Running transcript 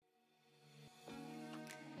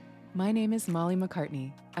My name is Molly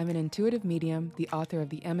McCartney. I'm an intuitive medium, the author of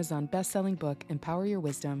the Amazon best-selling book, Empower Your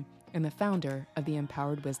Wisdom, and the founder of the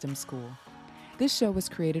Empowered Wisdom School. This show was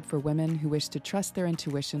created for women who wish to trust their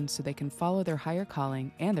intuition so they can follow their higher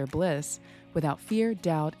calling and their bliss without fear,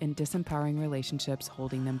 doubt, and disempowering relationships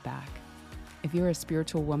holding them back. If you're a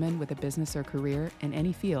spiritual woman with a business or career in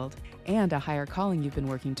any field and a higher calling you've been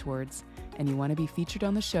working towards, and you want to be featured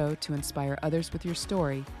on the show to inspire others with your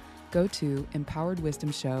story, go to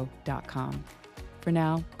empoweredwisdomshow.com. For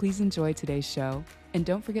now, please enjoy today's show, and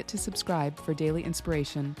don't forget to subscribe for daily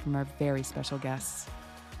inspiration from our very special guests.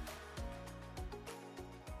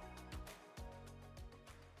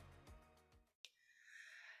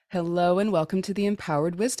 Hello and welcome to the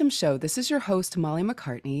Empowered Wisdom Show. This is your host, Molly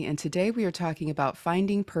McCartney, and today we are talking about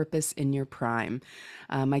finding purpose in your prime.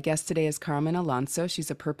 My guest today is Carmen Alonso. She's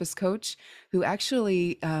a purpose coach who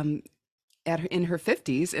actually, in her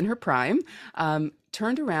 50s, in her prime,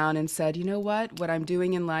 turned around and said, you know what I'm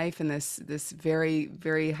doing in life and this very,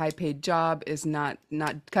 very high paid job is not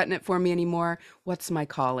cutting it for me anymore. What's my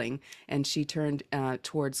calling? And she turned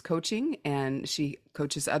towards coaching, and she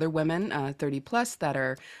coaches other women 30 plus that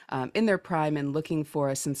are in their prime and looking for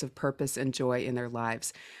a sense of purpose and joy in their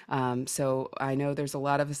lives. So I know there's a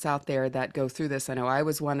lot of us out there that go through this. I know I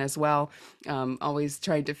was one as well, always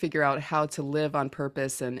trying to figure out how to live on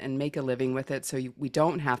purpose and make a living with it, so we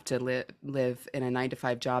don't have to live in a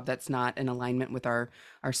 9-to-5 job that's not in alignment with our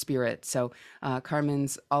spirit. So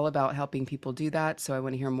Carmen's all about helping people do that. So I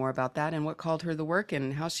want to hear more about that and what called her the work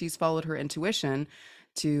and how she's followed her intuition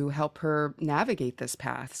to help her navigate this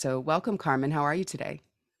path. So welcome, Carmen. How are you today?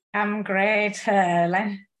 I'm great.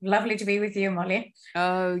 Lovely to be with you, Molly.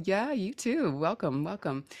 Oh, yeah, you too. Welcome,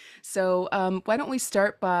 welcome. So why don't we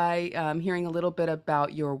start by hearing a little bit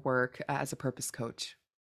about your work as a purpose coach?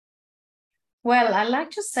 Well, I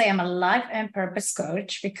like to say I'm a life and purpose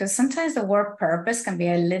coach because sometimes the word purpose can be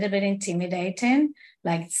a little bit intimidating,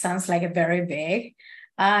 like it sounds like a very big.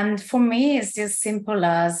 And for me, it's just simple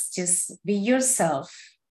as just be yourself.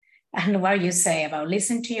 And what you say about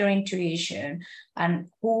listen to your intuition and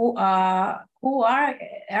who are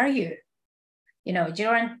you?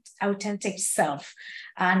 Your authentic self.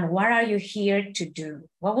 And what are you here to do?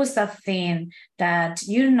 What was that thing that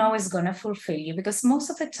is going to fulfill you? Because most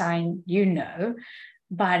of the time,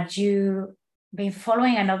 but you've been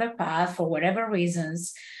following another path for whatever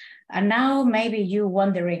reasons. And now maybe you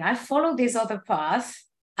wondering, I followed this other path.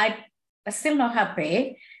 I'm still not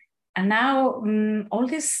happy. And now all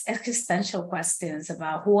these existential questions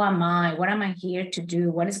about who am I? What am I here to do?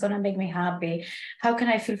 What is going to make me happy? How can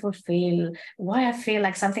I feel fulfilled? Why I feel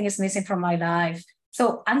like something is missing from my life?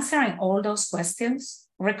 So answering all those questions,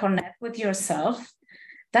 reconnect with yourself.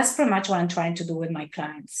 That's pretty much what I'm trying to do with my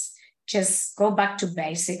clients. Just go back to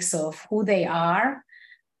basics of who they are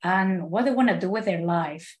and what they want to do with their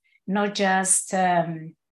life, not just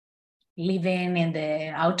living in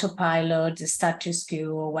the autopilot, the status quo,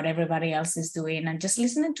 or what everybody else is doing, and just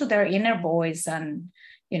listening to their inner voice and,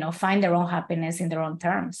 find their own happiness in their own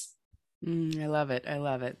terms. I love it. I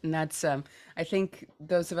love it. And that's, I think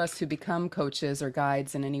those of us who become coaches or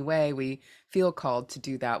guides in any way, we feel called to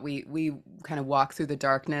do that. We kind of walk through the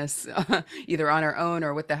darkness, either on our own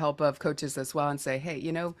or with the help of coaches as well, and say, hey,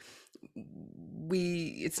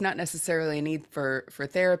 it's not necessarily a need for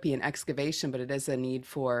therapy and excavation, but it is a need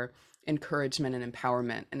for encouragement and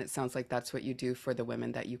empowerment. And it sounds like that's what you do for the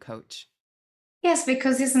women that you coach. Yes,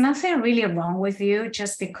 because there's nothing really wrong with you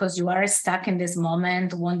just because you are stuck in this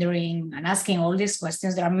moment, wondering and asking all these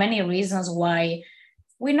questions. There are many reasons why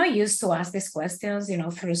we're not used to ask these questions,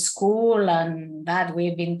 through school and that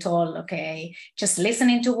we've been told, okay, just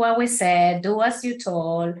listening to what we said, do as you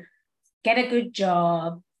told, get a good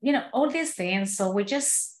job, all these things. So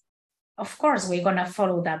of course, we're going to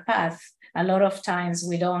follow that path. A lot of times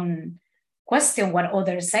we don't question what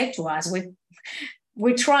others say to us.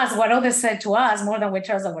 We trust what others say to us more than we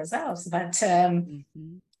trust ourselves. But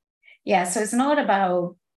yeah, so it's not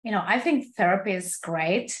about, I think therapy is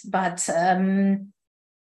great, but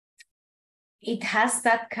it has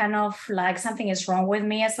that kind of like something is wrong with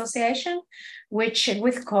me association, which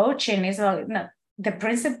with coaching is the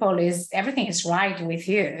principle is everything is right with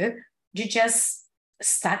you. You just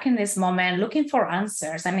stuck in this moment looking for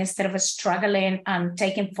answers, and instead of struggling and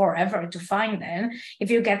taking forever to find them, if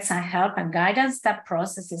you get some help and guidance, that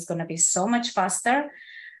process is going to be so much faster,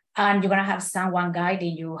 and you're going to have someone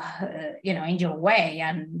guiding you in your way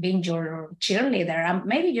and being your cheerleader. And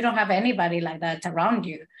maybe you don't have anybody like that around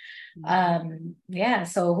you.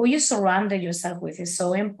 So who you surround yourself with is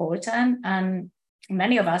so important, and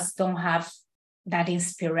many of us don't have that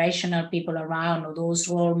inspirational people around or those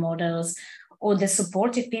role models or the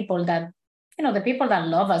supportive people that, the people that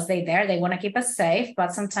love us, they want to keep us safe,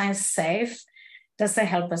 but sometimes safe doesn't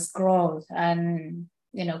help us grow. And,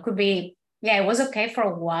 could be, yeah, it was okay for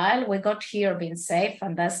a while. We got here being safe,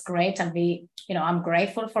 and that's great. And I'm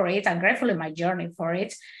grateful for it. I'm grateful in my journey for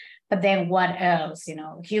it. But then what else?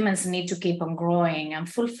 Humans need to keep on growing and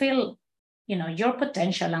fulfill, your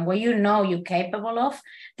potential and what you're capable of,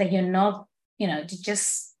 that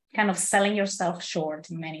just kind of selling yourself short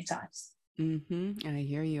many times. I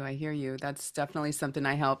hear you. I hear you. That's definitely something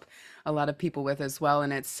I help a lot of people with as well.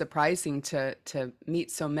 And it's surprising to meet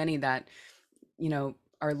so many that,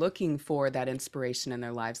 are looking for that inspiration in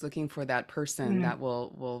their lives, looking for that person Mm. that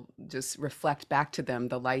will just reflect back to them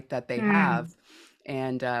the light that they have. Mm.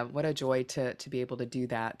 And what a joy to be able to do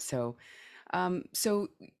that. So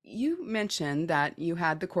you mentioned that you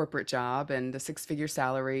had the corporate job and the six-figure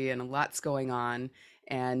salary and lots going on.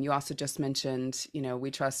 And you also just mentioned,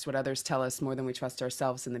 we trust what others tell us more than we trust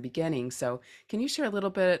ourselves in the beginning. So can you share a little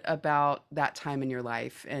bit about that time in your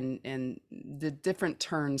life and the different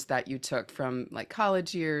turns that you took from like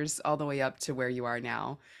college years all the way up to where you are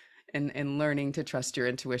now and learning to trust your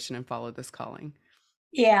intuition and follow this calling?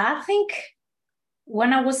 Yeah, I think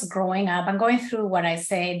when I was growing up and going through what I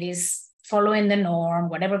say, this following the norm,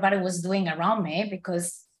 what everybody was doing around me,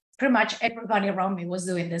 because pretty much everybody around me was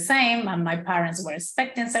doing the same, and my parents were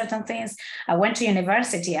expecting certain things. I went to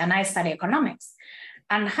university and I studied economics.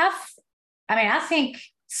 And I think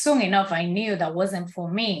soon enough I knew that wasn't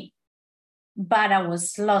for me, but I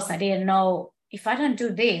was lost. I didn't know, if I don't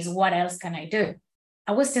do this, what else can I do?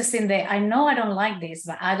 I was just in there. I know I don't like this,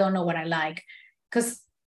 but I don't know what I like. Because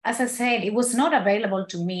as I said, it was not available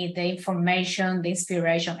to me, the information, the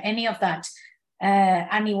inspiration, any of that.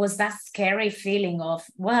 And it was that scary feeling of,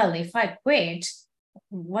 well, if I quit,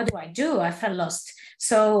 what do I do? I felt lost.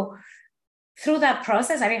 So through that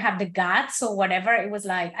process, I didn't have the guts or whatever. It was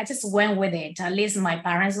like, I just went with it. At least my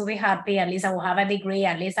parents will be happy. At least I will have a degree.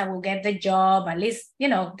 At least I will get the job. At least,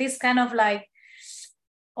 this kind of like,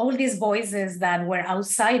 all these voices that were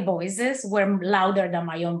outside voices were louder than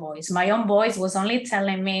my own voice. My own voice was only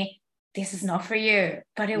telling me, this is not for you,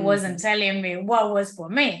 but it wasn't telling me what was for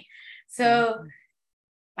me. So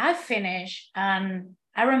I finished, and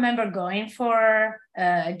I remember going for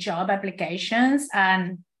job applications,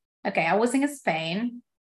 and okay, I was in Spain.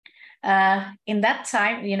 In that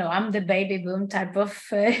time, I'm the baby boom type of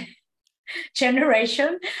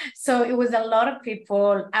generation. So it was a lot of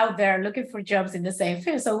people out there looking for jobs in the same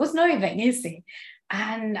field. So it was not even easy.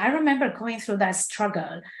 And I remember going through that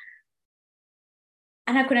struggle,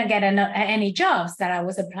 and I couldn't get any jobs that I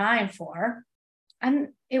was applying for. And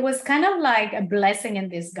it was kind of like a blessing in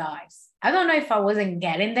disguise. I don't know if I wasn't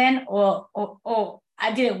getting them or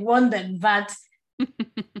I didn't want them, but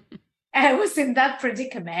I was in that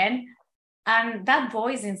predicament. And that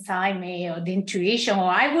voice inside me, or the intuition, or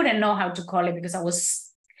I wouldn't know how to call it, because I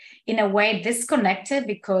was in a way disconnected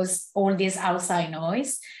because all this outside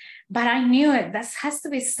noise. But I knew it, that has to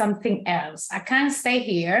be something else. I can't stay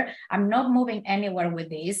here. I'm not moving anywhere with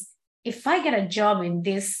this. If I get a job in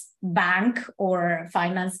this bank or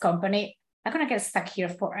finance company, I'm going to get stuck here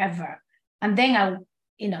forever. And then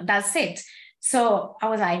that's it. So I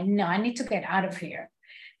was like, no, I need to get out of here.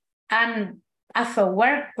 And I thought,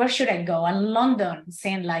 where should I go? And London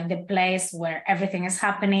seemed like the place where everything is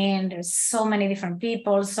happening. There's so many different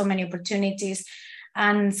people, so many opportunities,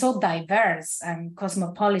 and so diverse and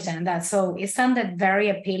cosmopolitan and that. So it sounded very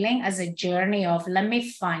appealing as a journey of, let me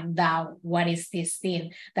find out what is this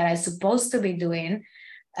thing that I'm supposed to be doing.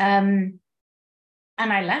 And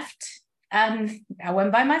I left. I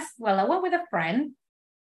went I went with a friend.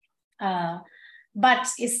 But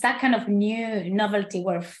it's that kind of new novelty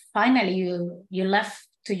where finally you left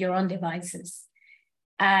to your own devices.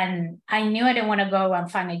 And I knew I didn't want to go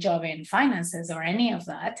and find a job in finances or any of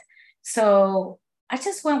that. So I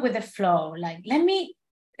just went with the flow, like, let me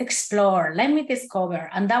explore, let me discover.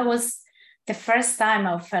 And that was the first time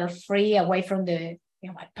I felt free, away from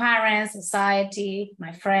my parents, society,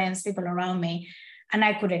 my friends, people around me, and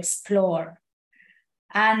I could explore.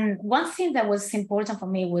 And one thing that was important for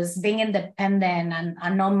me was being independent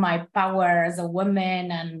and know my power as a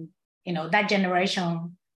woman, and that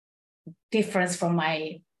generation difference from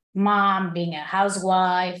my mom being a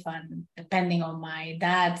housewife and depending on my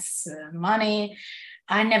dad's money.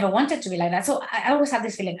 I never wanted to be like that. So I always have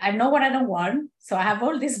this feeling, I know what I don't want. So I have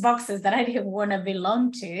all these boxes that I didn't want to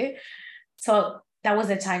belong to. So that was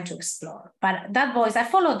the time to explore. But that voice, I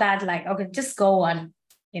followed that, like, okay, just go and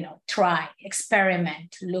try,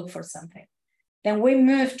 experiment, look for something. Then we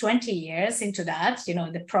moved 20 years into that,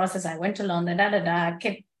 the process. I went to London,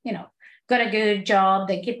 kept, got a good job.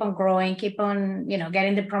 They keep on growing, keep on,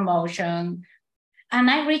 getting the promotion. And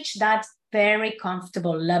I reached that very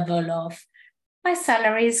comfortable level of my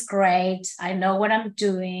salary is great. I know what I'm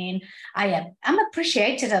doing. I'm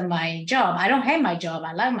appreciated at my job. I don't hate my job.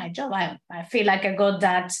 I like my job. I feel like I got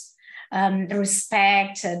that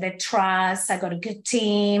respect, the trust. I got a good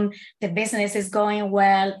team. The business is going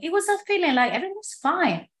well. It was a feeling like everything's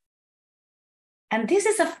fine. And this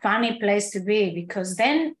is a funny place to be because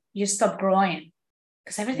then you stop growing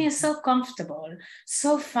because everything is so comfortable,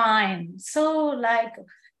 so fine, so like,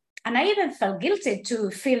 and I even felt guilty to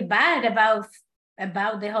feel bad about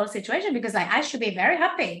the whole situation because like I should be very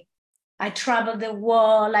happy. I traveled the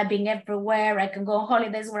world, I've been everywhere, I can go on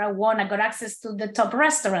holidays where I want, I got access to the top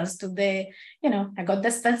restaurants, I got the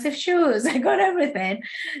expensive shoes, I got everything.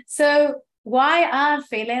 So why I'm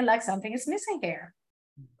feeling like something is missing here?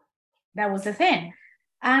 That was the thing.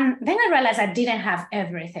 And then I realized I didn't have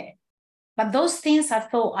everything. But those things I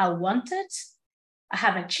thought I wanted, I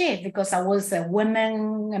have achieved because I was a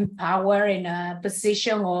woman empowered in a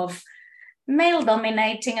position of male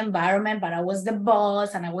dominating environment, but I was the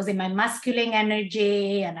boss and I was in my masculine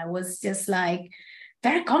energy and I was just like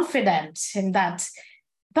very confident in that.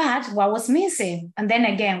 But what was missing, and then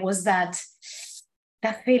again, was that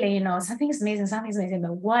feeling, something's missing,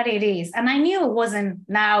 but what it is. And I knew it wasn't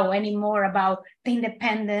now anymore about the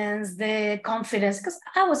independence, the confidence, because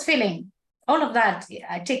I was feeling all of that.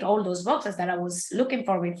 I tick all those boxes that I was looking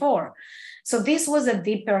for before. So this was a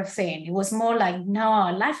deeper thing. It was more like,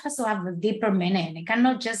 no, life has to have a deeper meaning. It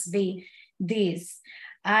cannot just be this.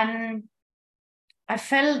 And I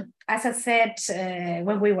felt, as I said,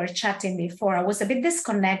 when we were chatting before, I was a bit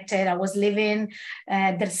disconnected. I was living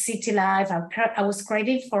the city life. I was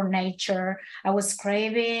craving for nature. I was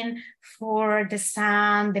craving for the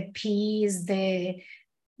sun, the peace, to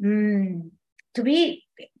be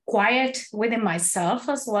quiet within myself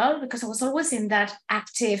as well, because I was always in that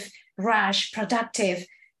active rush, productive,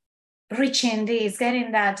 reaching this,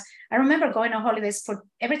 getting that. I remember going on holidays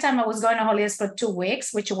every time I was going on holidays for 2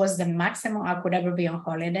 weeks, which was the maximum I could ever be on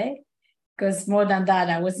holiday. Because more than that,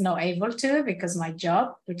 I was not able to because my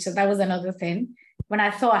job, that was another thing. When I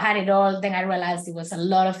thought I had it all, then I realized it was a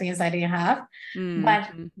lot of things I didn't have.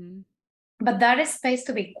 Mm-hmm. But that is space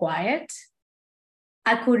to be quiet.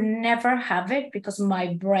 I could never have it because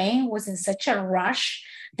my brain was in such a rush.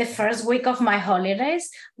 The first week of my holidays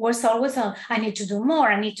was always I need to do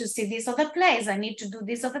more. I need to see this other place. I need to do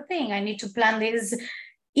this other thing. I need to plan this.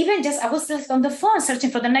 Even just, I was just on the phone searching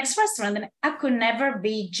for the next restaurant and I could never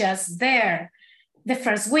be just there. The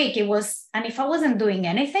first week it was, and if I wasn't doing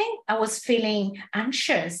anything, I was feeling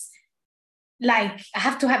anxious. Like I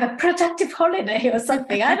have to have a productive holiday or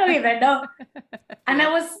something. I don't even know. And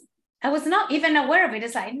Yeah. I was not even aware of it.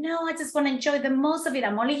 It's like, no, I just want to enjoy the most of it.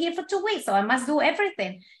 I'm only here for 2 weeks, so I must do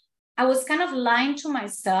everything. I was kind of lying to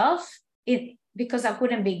myself because I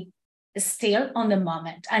couldn't be still on the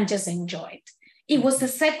moment and just enjoy it. It was the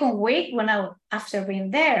second week when after being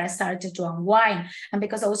there, I started to unwind. And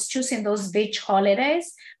because I was choosing those beach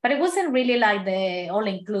holidays, but it wasn't really like the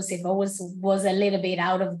all-inclusive. I was a little bit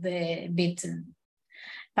out of the beaten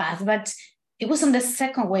path. But it was on the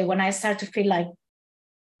second way when I started to feel like,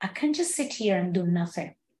 I can't just sit here and do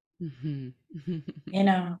nothing, Mm-hmm. and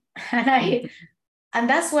and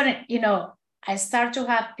that's when, I start to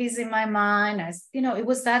have peace in my mind. It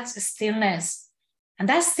was that stillness. And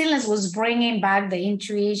that stillness was bringing back the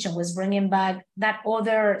intuition, was bringing back that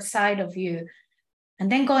other side of you.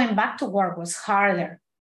 And then going back to work was harder.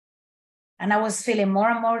 And I was feeling more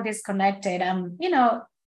and more disconnected. And,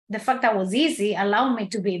 the fact that it was easy allowed me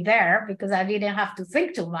to be there because I didn't have to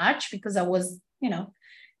think too much because I was,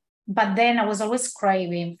 but then I was always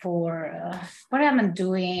craving for what am I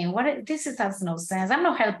doing? This has no sense. I'm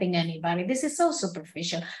not helping anybody. This is so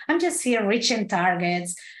superficial. I'm just here reaching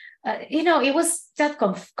targets. It was that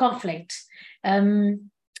conflict.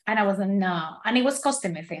 And I was no, and it was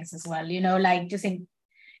costing me things as well. Like you think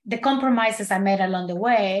the compromises I made along the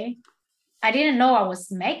way, I didn't know I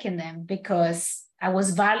was making them because I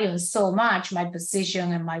was valuing so much my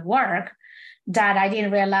position and my work that I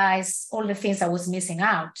didn't realize all the things I was missing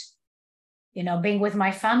out. Being with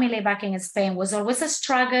my family back in Spain was always a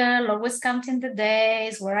struggle, always counting the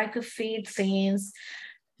days where I could feed things,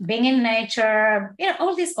 being in nature,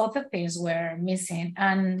 all these other things were missing.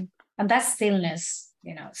 And that stillness,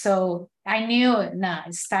 So I knew,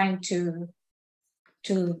 it's time to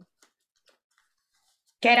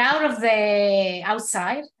get out of the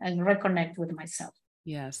outside and reconnect with myself.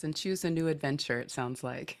 Yes, and choose a new adventure, it sounds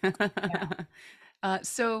like. Yeah.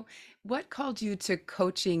 So, what called you to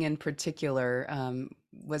coaching in particular?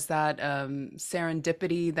 Was that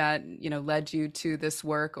serendipity that, led you to this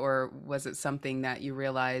work, or was it something that you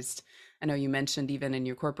realized? I know you mentioned even in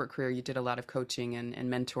your corporate career, you did a lot of coaching and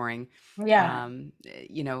mentoring. Yeah.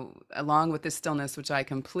 Along with this stillness, which I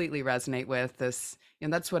completely resonate with,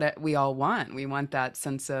 that's what we all want. We want that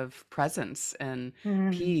sense of presence and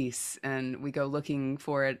Mm. peace, and we go looking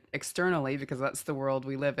for it externally because that's the world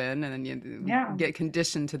we live in, and then we Yeah. get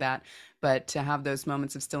conditioned to that. But to have those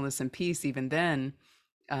moments of stillness and peace, even then,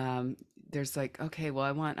 there's like, okay, well,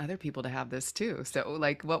 I want other people to have this too. So,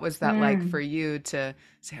 like, what was that like for Mm. you to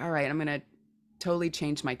say, all right, I'm going to totally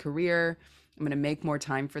change my career. I'm going to make more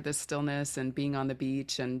time for this stillness and being on the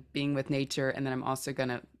beach and being with nature. And then I'm also going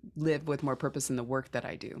to live with more purpose in the work that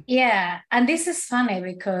I do. Yeah. And this is funny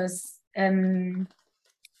because in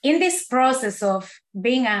this process of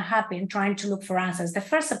being unhappy and trying to look for answers, the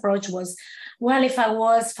first approach was, well, if I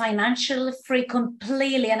was financially free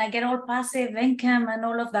completely and I get all passive income and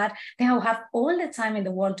all of that, then I'll have all the time in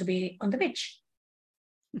the world to be on the beach.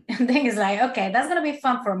 And then it's like, okay, that's going to be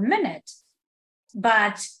fun for a minute,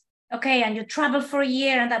 but okay, and you travel for a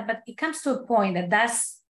year and that, but it comes to a point that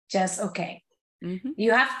that's just okay. Mm-hmm.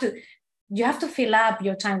 You have to fill up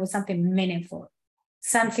your time with something meaningful,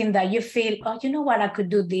 something that you feel, oh, you know what, I could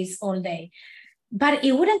do this all day. But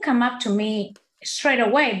it wouldn't come up to me straight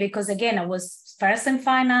away because, again, I was first in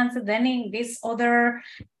finance, then in this other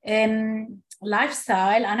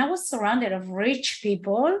lifestyle, and I was surrounded of rich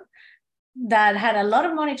people that had a lot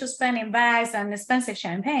of money to spend in bags and expensive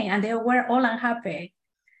champagne, and they were all unhappy.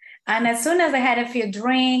 And as soon as I had a few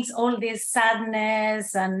drinks, all this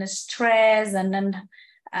sadness and stress and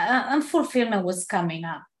unfulfillment was coming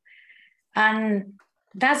up. And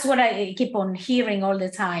that's what I keep on hearing all the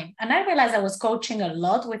time. And I realized I was coaching a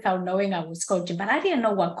lot without knowing I was coaching, but I didn't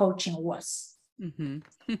know what coaching was. Mm-hmm.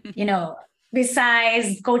 You know,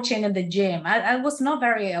 besides coaching in the gym, I was not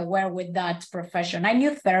very aware with that profession. I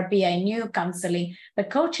knew therapy, I knew counseling, but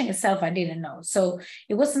coaching itself, I didn't know. So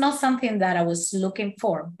it was not something that I was looking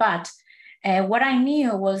for. But what I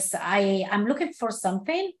knew was I'm looking for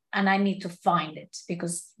something and I need to find it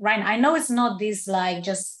because, right, I know it's not this like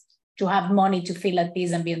just to have money to feel at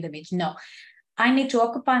peace and be on the beach. No, I need to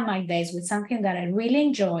occupy my days with something that I really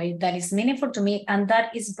enjoy, that is meaningful to me, and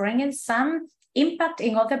that is bringing some impact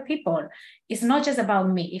in other people. It's not just about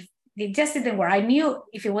me. If it just didn't work, I knew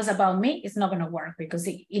if it was about me, it's not going to work because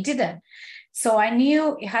it didn't. So I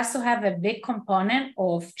knew it has to have a big component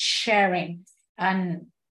of sharing and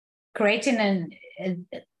creating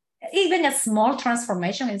even a small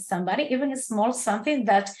transformation in somebody, even a small something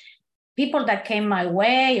that people that came my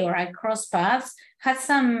way or I crossed paths had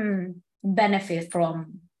some benefit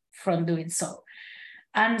from doing so.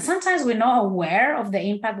 And sometimes we're not aware of the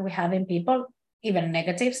impact we have in people, even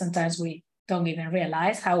negative. Sometimes we don't even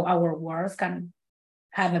realize how our words can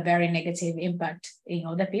have a very negative impact in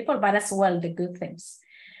other people, but as well the good things.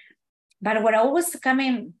 But what I always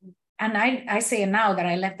coming, and I say now that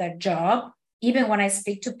I left that job, even when I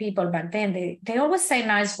speak to people back then, they always say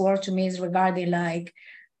nice words to me is regarding like,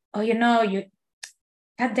 oh, you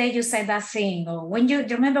that day you said that thing, or when you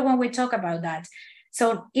remember when we talk about that.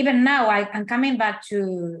 So even now I'm coming back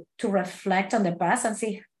to reflect on the past and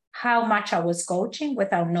see how much I was coaching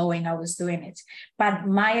without knowing I was doing it. But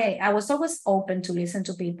I was always open to listen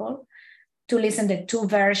to people, to listen to two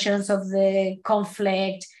versions of the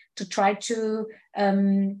conflict, to try to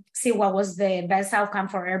see what was the best outcome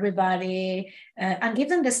for everybody, and give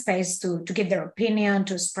them the space to give their opinion,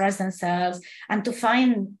 to express themselves, and to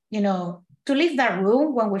find, to leave that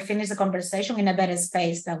room when we finish the conversation in a better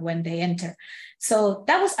space than when they enter. So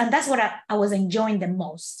that's what I was enjoying the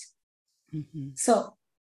most. Mm-hmm. So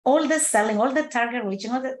all the selling, all the target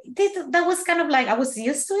reaching, that was kind of like I was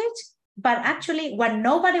used to it. But actually, what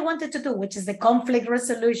nobody wanted to do, which is the conflict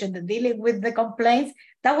resolution, the dealing with the complaints,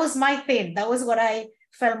 that was my thing. That was what I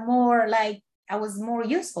felt more like I was more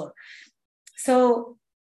useful. So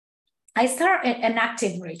I started an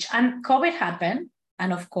active reach, and COVID happened.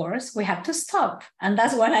 And of course, we have to stop. And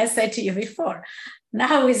that's what I said to you before.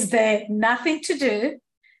 Now is the nothing to do,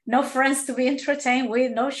 no friends to be entertained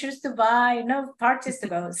with, no shoes to buy, no parties to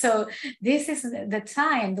go. So this is the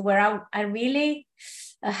time where I really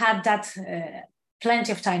had that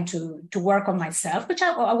plenty of time to work on myself, which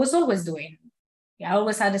I was always doing. I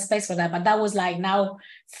always had a space for that, but that was like now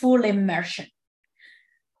full immersion.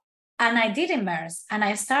 And I did immerse, and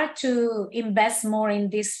I started to invest more in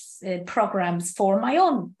these programs for my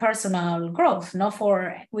own personal growth, not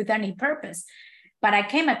with any purpose. But I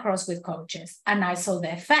came across with coaches, and I saw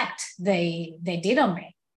the effect they did on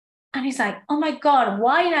me. And he's like, oh my God,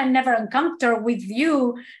 why I never encountered with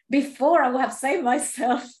you before? I would have saved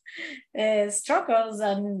myself struggles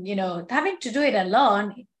and, having to do it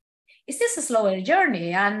alone. It's just a slower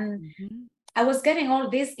journey. And Mm-hmm. I was getting all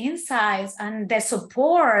these insights and the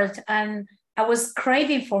support, and I was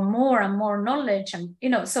craving for more and more knowledge. And,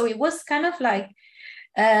 so it was kind of like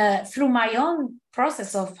through my own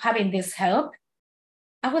process of having this help,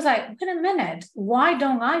 I was like, wait a minute, why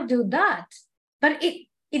don't I do that? But it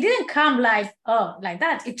didn't come like, oh, like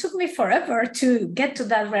that. It took me forever to get to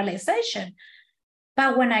that realization.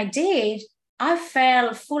 But when I did, I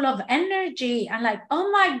felt full of energy and like,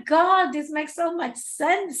 oh my God, this makes so much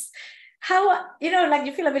sense. How, like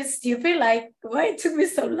you feel a bit stupid, like, why it took me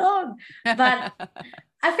so long? But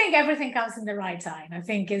I think everything comes in the right time. I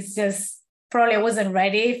think it's just probably I wasn't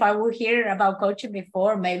ready. If I would hear about coaching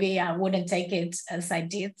before, maybe I wouldn't take it as I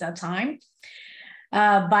did that time.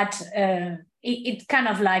 But it kind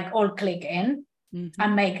of like all click in Mm-hmm.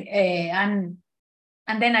 and make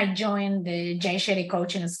and then I joined the Jay Shetty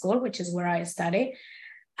Coaching School, which is where I studied,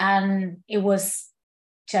 and it was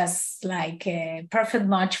just like a perfect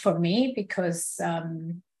match for me because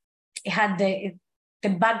it had the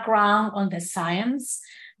background on the science,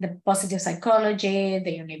 the positive psychology,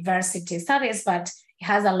 the university studies, but it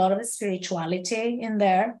has a lot of spirituality in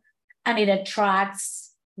there, and it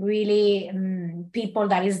attracts really people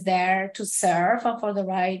that is there to serve and for the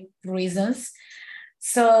right reasons.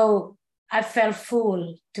 So I felt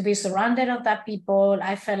full to be surrounded of that people.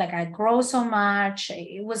 I felt like I grow so much.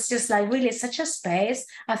 It was just like really such a space.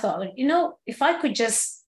 I thought, if I could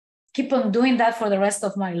just keep on doing that for the rest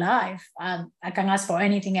of my life, I can ask for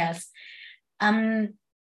anything else.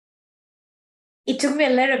 It took me a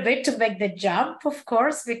little bit to make the jump, of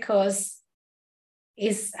course, because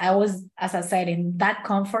I was, as I said, in that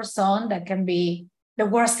comfort zone that can be the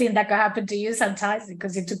worst thing that can happen to you sometimes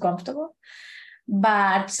because you're too comfortable.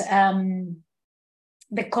 But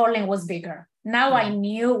the calling was bigger. Now I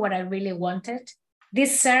knew what I really wanted.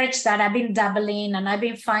 This search that I've been dabbling and I've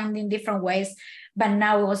been finding different ways, but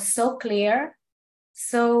now it was so clear.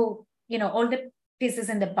 So, all the pieces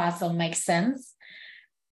in the puzzle make sense.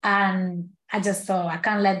 And I just thought, I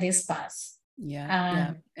can't let this pass.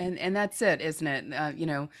 Yeah. And that's it, isn't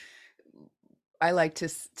it? I like to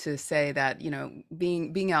say that,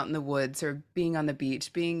 being out in the woods or being on the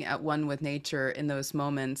beach, being at one with nature in those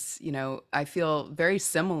moments, I feel very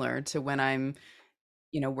similar to when I'm,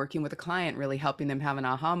 working with a client, really helping them have an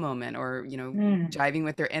aha moment or, jiving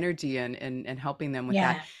with their energy and helping them with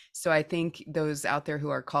that. Yeah. So I think those out there who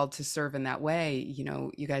are called to serve in that way,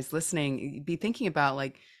 you guys listening, be thinking about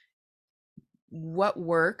like, what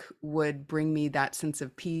work would bring me that sense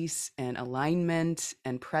of peace and alignment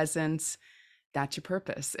and presence. That's your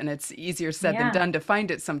purpose. And it's easier said than Yeah. done to find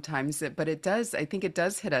it sometimes, but I think it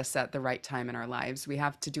does hit us at the right time in our lives. We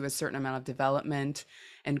have to do a certain amount of development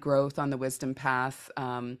and growth on the wisdom path.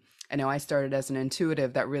 I know I started as an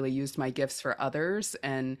intuitive that really used my gifts for others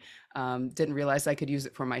and didn't realize I could use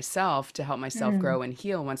it for myself to help myself grow and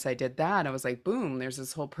heal. Once I did that, I was like, boom, there's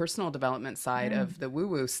this whole personal development side of the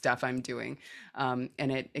woo-woo stuff I'm doing. And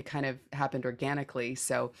it kind of happened organically.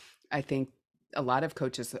 So I think a lot of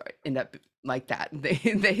coaches end up like that.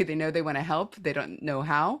 They know they want to help, they don't know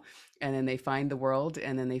how, and then they find the world,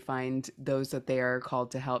 and then they find those that they are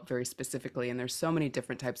called to help very specifically. And there's so many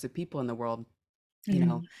different types of people in the world.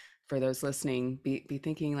 For those listening, be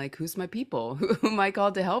thinking like, who's my people? Who am I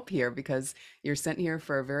called to help here? Because you're sent here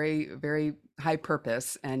for a very, very high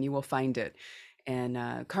purpose, and you will find it.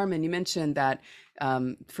 And Carmen, you mentioned that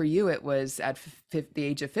for you, it was at the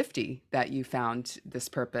age of 50 that you found this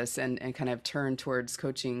purpose and kind of turned towards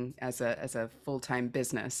coaching as a full-time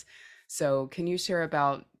business. So can you share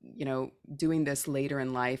about, doing this later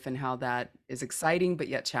in life and how that is exciting, but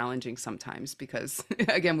yet challenging sometimes? Because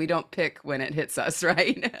again, we don't pick when it hits us,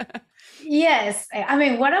 right? Yes. I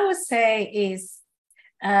mean, what I would say is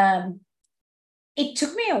um, it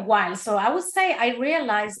took me a while. So I would say I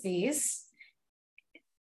realized this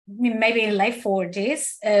maybe in late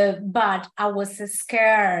 40s, but I was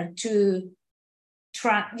scared to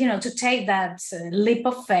try, to take that leap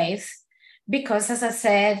of faith because, as I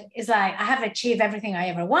said, it's like I have achieved everything I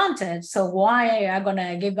ever wanted. So why am I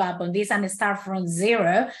gonna give up on this and start from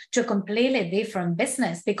zero to a completely different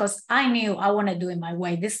business? Because I knew I want to do it my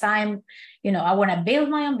way this time. I want to build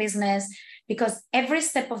my own business because every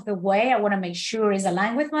step of the way I want to make sure is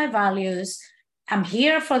aligned with my values. I'm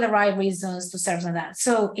here for the right reasons to serve on that.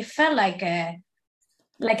 So it felt like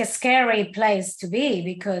a scary place to be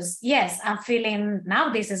because yes, I'm feeling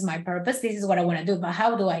now this is my purpose. This is what I want to do, but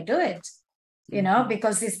how do I do it? Hmm.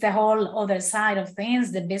 because it's the whole other side of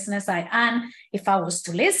things, the business side. And if I was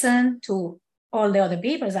to listen to all the other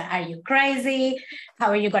people, it's like, are you crazy? How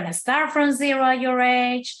are you going to start from zero at your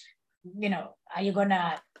age? Are you going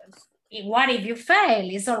to, what if you fail?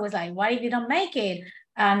 It's always like, what if you don't make it?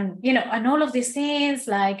 And all of these things,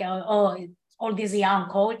 like, all these young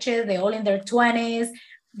coaches, they're all in their 20s.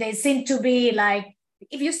 They seem to be like,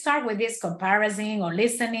 if you start with this comparison or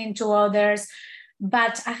listening to others,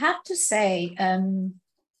 but I have to say,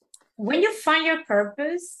 when you find your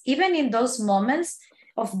purpose, even in those moments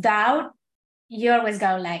of doubt, you always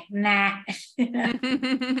go like, nah.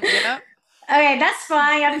 Yeah. Okay, that's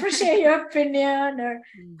fine. I appreciate your opinion.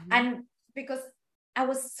 Hmm. And because I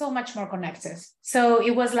was so much more connected. So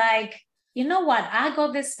it was like, you know what? I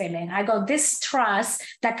got this feeling. I got this trust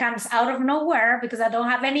that comes out of nowhere because I don't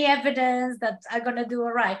have any evidence that I'm gonna do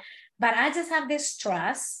it right. But I just have this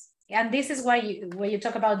trust. And this is why when you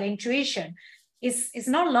talk about the intuition, it's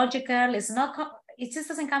not logical, it's not it just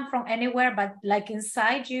doesn't come from anywhere, but like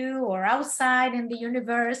inside you or outside in the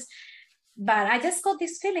universe. But I just got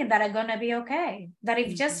this feeling that I'm gonna be okay. That if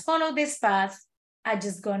Hmm. just follow this path, I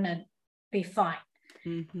just gonna be fine.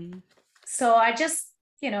 Hmm. So I just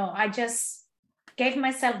gave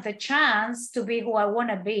myself the chance to be who I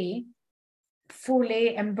wanna be,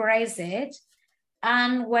 fully embrace it.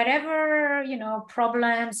 And whatever,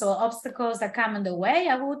 problems or obstacles that come in the way,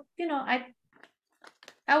 I would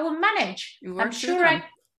manage. You I'm work through sure them.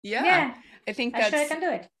 Yeah. yeah, I think I'm sure I that's can do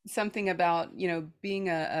it. something about, being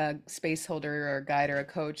a space holder or a guide or a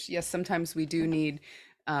coach. Yes, sometimes we do need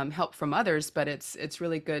help from others, but it's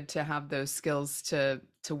really good to have those skills to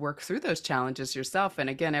work through those challenges yourself. And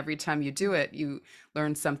again, every time you do it, you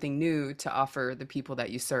learn something new to offer the people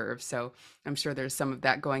that you serve. So I'm sure there's some of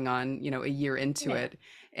that going on, a year into Yeah. it.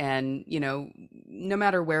 And, no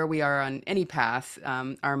matter where we are on any path,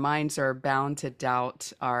 our minds are bound to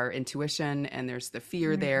doubt our intuition. And there's the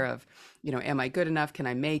fear there Mm. of, am I good enough? Can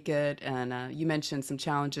I make it? And you mentioned some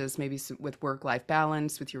challenges, maybe with work-life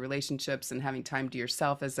balance, with your relationships, and having time to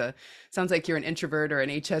yourself. Sounds like you're an introvert or an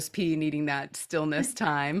HSP needing that stillness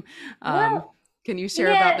time. Um, Well, can you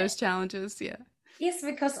share about yeah, those challenges? Yeah. yes,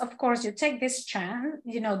 because of course you take this chance,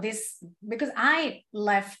 this because I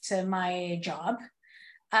left my job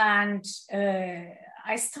and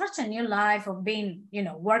I start a new life of being,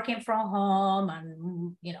 working from home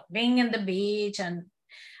and, being in the beach. And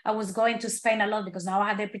I was going to Spain a lot because now I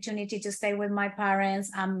had the opportunity to stay with my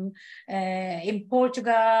parents. I'm in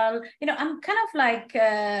Portugal. I'm kind of like,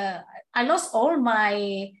 I lost all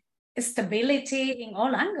my stability in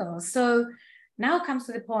all angles. So now comes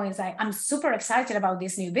to the point, like, I'm super excited about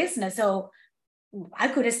this new business. So I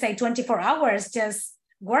could have stayed 24 hours just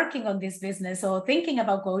working on this business or thinking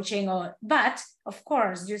about coaching but of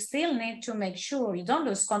course you still need to make sure you don't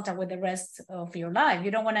lose contact with the rest of your life.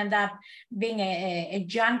 You don't want to end up being a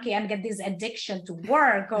junkie and get this addiction to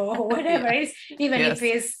work or whatever Yeah. it is, even if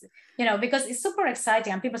Yes. it's, because it's super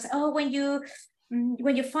exciting and people say, oh, when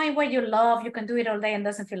you find what you love, you can do it all day and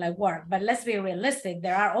doesn't feel like work. But let's be realistic.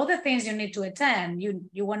 There are other things you need to attend.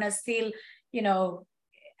 You want to still, you know,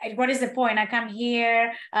 what is the point? I come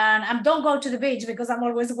here and I don't go to the beach because I'm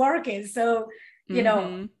always working. So,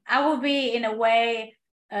 Hmm. I will be in a way,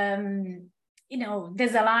 um,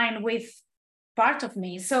 disaligned with part of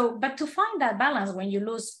me. So, but to find that balance when you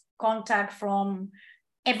lose contact from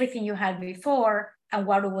everything you had before and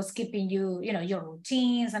what was keeping you, your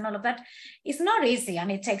routines and all of that, it's not easy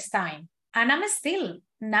and it takes time. And I'm still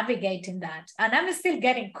navigating that. And I'm still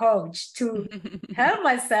getting coached to help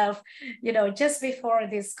myself. Just before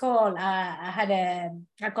this call, I had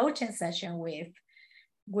a coaching session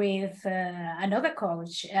with another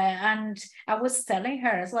coach, and I was telling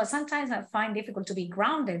her as well, sometimes I find difficult to be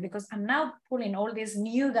grounded because I'm now pulling all these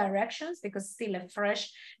new directions because still a fresh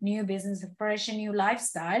new business, a fresh new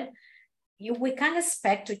lifestyle. We can't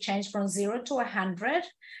expect to change from 0 to 100.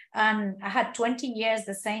 And I had 20 years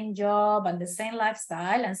the same job and the same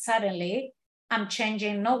lifestyle, and suddenly I'm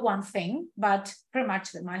changing not one thing, but pretty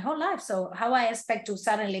much my whole life. So how I expect to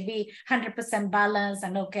suddenly be 100% balanced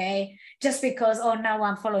and okay, just because, oh, now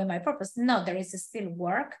I'm following my purpose. No, there is still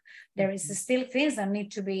work. There is still things that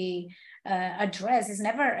need to be addressed. It's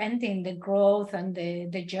never ending, the growth and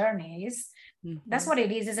the journeys. That's Hmm. what it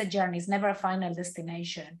is. It's a journey. It's never a final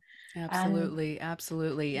destination. And Absolutely.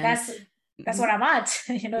 Absolutely. And that's mhm. where I'm at,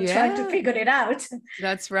 trying to Yeah. figure it out.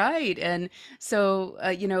 That's right. And so,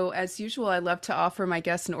 as usual, I love to offer my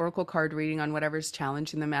guests an oracle card reading on whatever's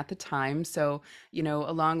challenging them at the time. So,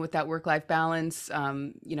 along with that work-life balance,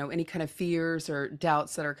 any kind of fears or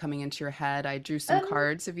doubts that are coming into your head, I drew some Um,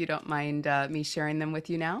 cards if you don't mind me sharing them with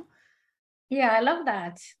you now. Yeah, I love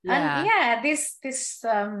that. And Yeah. yeah, this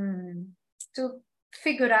to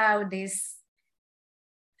figure out this,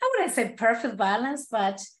 how would I say perfect balance,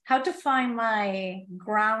 but how to find my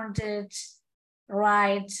grounded,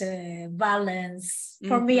 right balance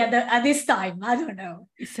for me Hmm. at this time. I don't know.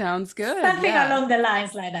 Sounds good. Something Yeah. along the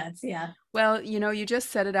lines like that. Yeah. Well, you just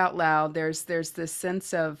said it out loud. There's this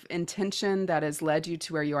sense of intention that has led you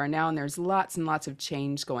to where you are now, and there's lots and lots of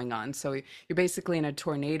change going on. So you're basically in a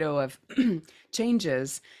tornado of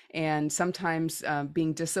changes, and sometimes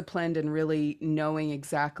being disciplined and really knowing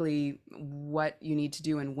exactly what you need to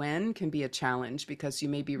do and when can be a challenge because you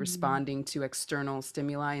may be Mm. responding to external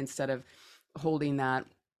stimuli instead of holding that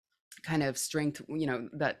kind of strength,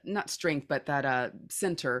 that not strength but that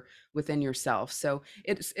center within yourself. So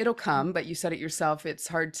it'll come, but you said it yourself, it's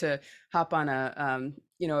hard to hop on a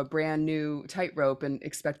brand new tightrope and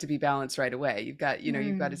expect to be balanced right away. You've got to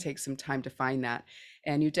Mm. take some time to find that.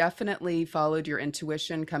 And you definitely followed your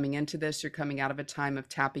intuition coming into this. You're coming out of a time of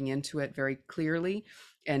tapping into it very clearly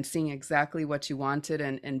and seeing exactly what you wanted,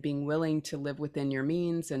 and being willing to live within your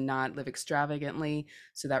means and not live extravagantly.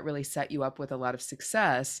 So that really set you up with a lot of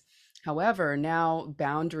success. However, now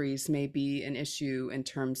boundaries may be an issue in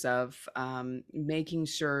terms of making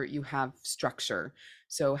sure you have structure.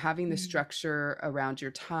 So, having the Mm. structure around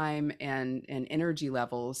your time and energy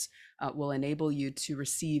levels will enable you to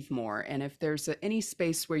receive more. And if there's any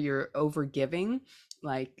space where you're over giving,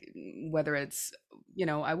 like whether it's,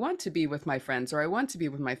 I want to be with my friends or I want to be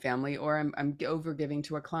with my family or I'm over giving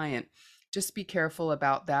to a client, just be careful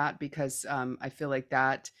about that because I feel like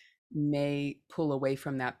that may pull away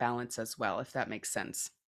from that balance as well, if that makes sense.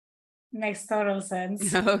 Makes total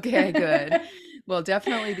sense. Okay, good. Well,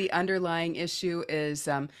 definitely the underlying issue is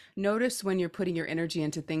notice when you're putting your energy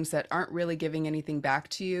into things that aren't really giving anything back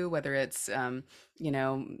to you, whether it's, you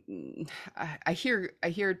know, I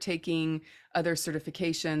hear taking other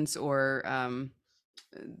certifications or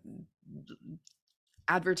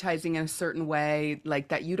advertising in a certain way like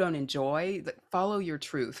that you don't enjoy. Follow your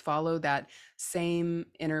truth, follow that same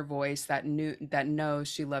inner voice that knows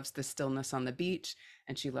she loves the stillness on the beach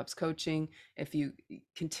and she loves coaching. If you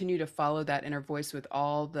continue to follow that inner voice with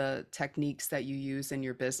all the techniques that you use in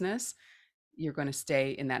your business, you're going to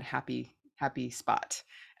stay in that happy spot.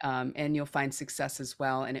 And you'll find success as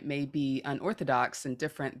well. And it may be unorthodox and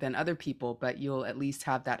different than other people, but you'll at least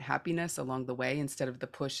have that happiness along the way instead of the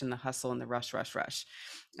push and the hustle and the rush, rush, rush.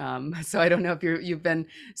 So I don't know if you've been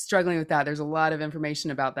struggling with that. There's a lot of information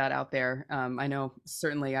about that out there. I know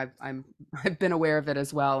certainly I've been aware of it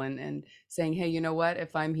as well, and saying, hey, you know what?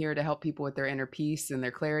 If I'm here to help people with their inner peace and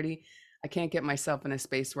their clarity, I can't get myself in a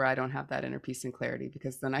space where I don't have that inner peace and clarity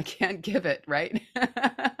because then I can't give it, right?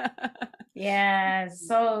 Yeah,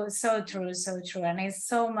 so true, so true. And it's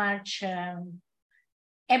so much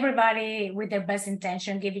everybody with their best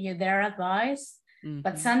intention giving you their advice,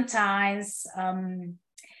 but Hmm. sometimes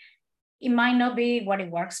it might not be what it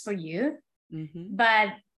works for you. Hmm. But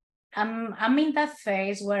I'm in that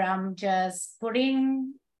phase where I'm just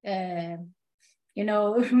putting uh,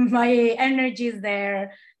 my energy is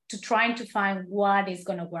there to trying to find what is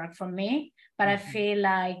going to work for me. But I Hmm. feel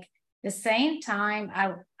like the same time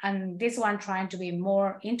and this one trying to be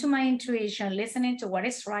more into my intuition, listening to what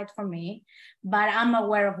is right for me. But I'm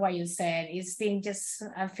aware of what you said. It's been just,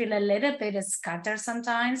 I feel a little bit scattered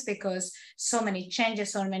sometimes because so many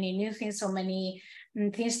changes, so many new things, so many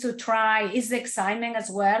things to try. Is the excitement as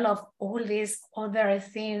well of all these other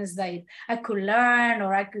things that I could learn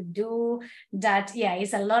or I could do. That, yeah,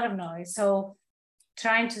 it's a lot of noise. So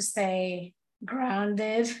trying to stay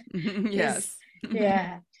grounded is, Yes.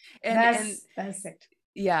 yeah, And that's it.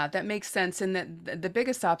 yeah, that makes sense. And that the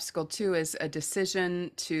biggest obstacle too is a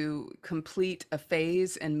decision to complete a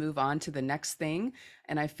phase and move on to the next thing.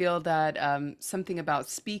 And I feel that something about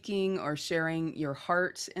speaking or sharing your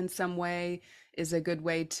heart in some way is a good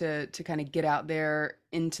way to kind of get out there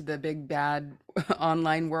into the big bad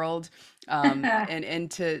online world,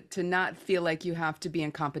 and to not feel like you have to be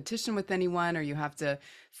in competition with anyone or you have to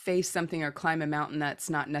face something or climb a mountain that's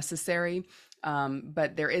not necessary.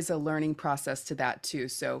 But there is a learning process to that too.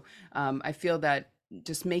 So I feel that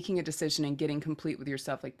just making a decision and getting complete with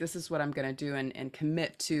yourself, like this is what I'm going to do, and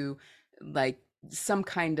commit to like some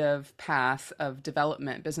kind of path of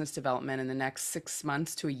development, business development in the next 6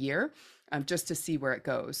 months to a year, just to see where it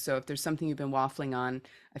goes. So if there's something you've been waffling on,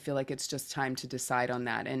 I feel like it's just time to decide on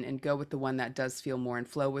that and go with the one that does feel more in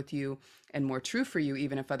flow with you and more true for you,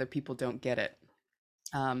 even if other people don't get it.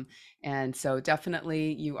 Um, and so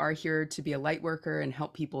definitely you are here to be a light worker and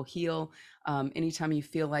help people heal. Anytime you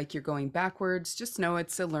feel like you're going backwards, just know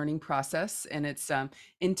it's a learning process and it's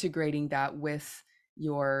integrating that with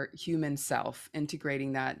your human self.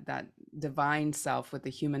 Integrating that divine self with the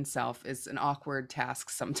human self is an awkward task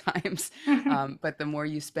sometimes. But the more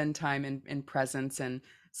you spend time in presence and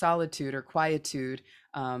solitude or quietude,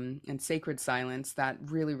 and sacred silence, that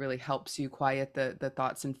really, really helps you quiet the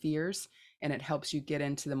thoughts and fears, and it helps you get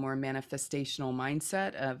into the more manifestational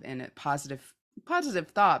mindset of and a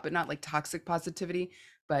positive thought, but not like toxic positivity,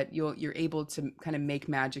 but you're able to kind of make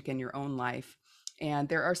magic in your own life. And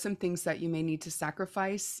there are some things that you may need to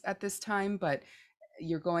sacrifice at this time, but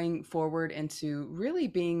you're going forward into really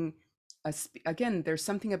being again, there's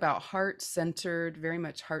something about heart centered, very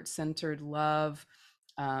much heart centered love,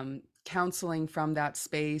 counseling from that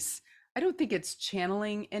space. I don't think it's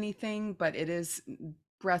channeling anything, but it is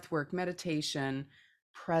breath work, meditation,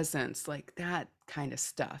 presence, like that kind of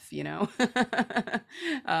stuff, you know.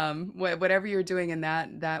 Whatever you're doing in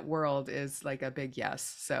that world is like a big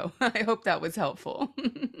yes. So I hope that was helpful.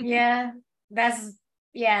 Yeah, that's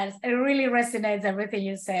yes, it really resonates everything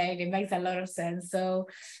you said. It makes a lot of sense. So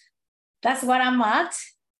that's what I'm at.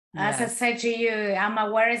 As I Yes. said to you, I'm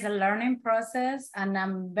aware it's a learning process, and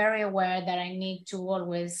I'm very aware that I need to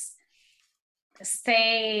always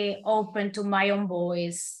stay open to my own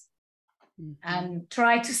voice Mhm. and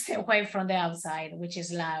try to stay away from the outside, which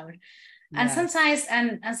is loud. And Yes. sometimes,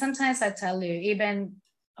 and sometimes I tell you, even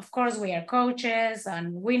of course we are coaches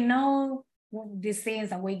and we know these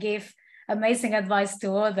things and we give amazing advice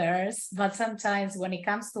to others, but sometimes when it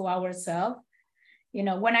comes to ourselves,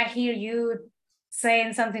 when I hear you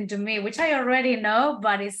saying something to me, which I already know,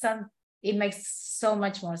 but it makes so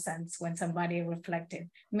much more sense when somebody reflected,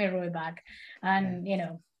 mirror it back. And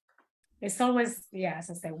it's always, yeah, as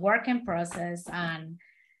I say, work in process, and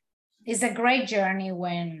it's a great journey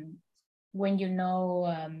when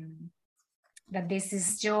that this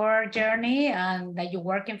is your journey and that you're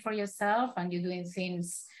working for yourself and you're doing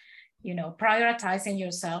things, prioritizing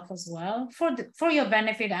yourself as well for your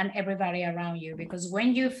benefit and everybody around you. Because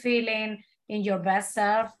when you're feeling in your best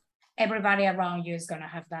self, everybody around you is going to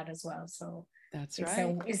have that as well. So That's it's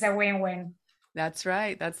right. a win-win. That's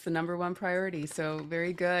right. That's the number one priority. So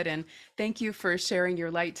very good. And thank you for sharing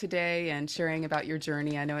your light today and sharing about your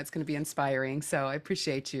journey. I know it's going to be inspiring. So I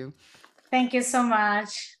appreciate you. Thank you so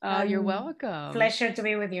much. Oh, you're welcome. Pleasure to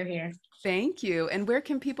be with you here. Thank you. And where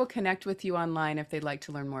can people connect with you online if they'd like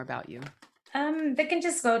to learn more about you? They can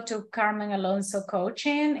just go to Carmen Alonso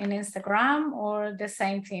Coaching in Instagram, or the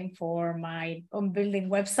same thing for my own building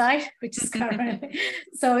website, which is Carmen.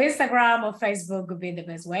 So Instagram or Facebook would be the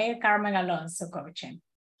best way. Carmen Alonso Coaching.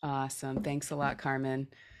 Awesome. Thanks a lot, Carmen.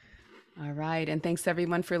 All right. And thanks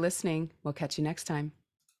everyone for listening. We'll catch you next time.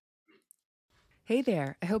 Hey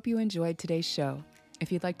there. I hope you enjoyed today's show.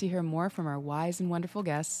 If you'd like to hear more from our wise and wonderful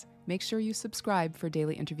guests, make sure you subscribe for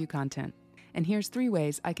daily interview content. And here's 3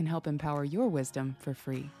 ways I can help empower your wisdom for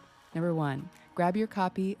free. Number 1, grab your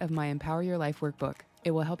copy of my Empower Your Life workbook.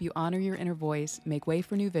 It will help you honor your inner voice, make way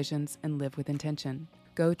for new visions, and live with intention.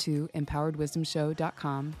 Go to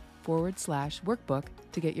empoweredwisdomshow.com/workbook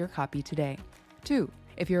to get your copy today. 2,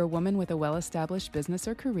 if you're a woman with a well-established business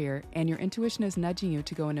or career and your intuition is nudging you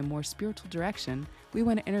to go in a more spiritual direction, we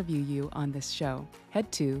want to interview you on this show.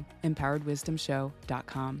 Head to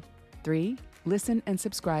empoweredwisdomshow.com. 3, listen and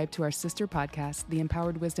subscribe to our sister podcast, The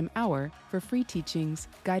Empowered Wisdom Hour, for free teachings,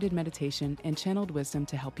 guided meditation, and channeled wisdom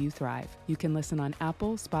to help you thrive. You can listen on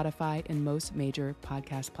Apple, Spotify, and most major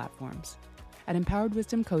podcast platforms. At Empowered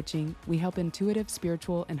Wisdom Coaching, we help intuitive,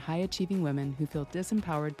 spiritual, and high-achieving women who feel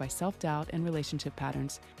disempowered by self-doubt and relationship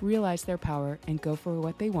patterns realize their power and go for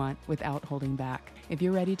what they want without holding back. If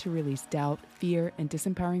you're ready to release doubt, fear, and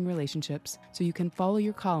disempowering relationships so you can follow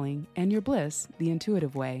your calling and your bliss the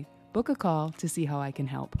intuitive way, book a call to see how I can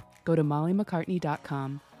help. Go to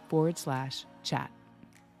mollymccartney.com/chat.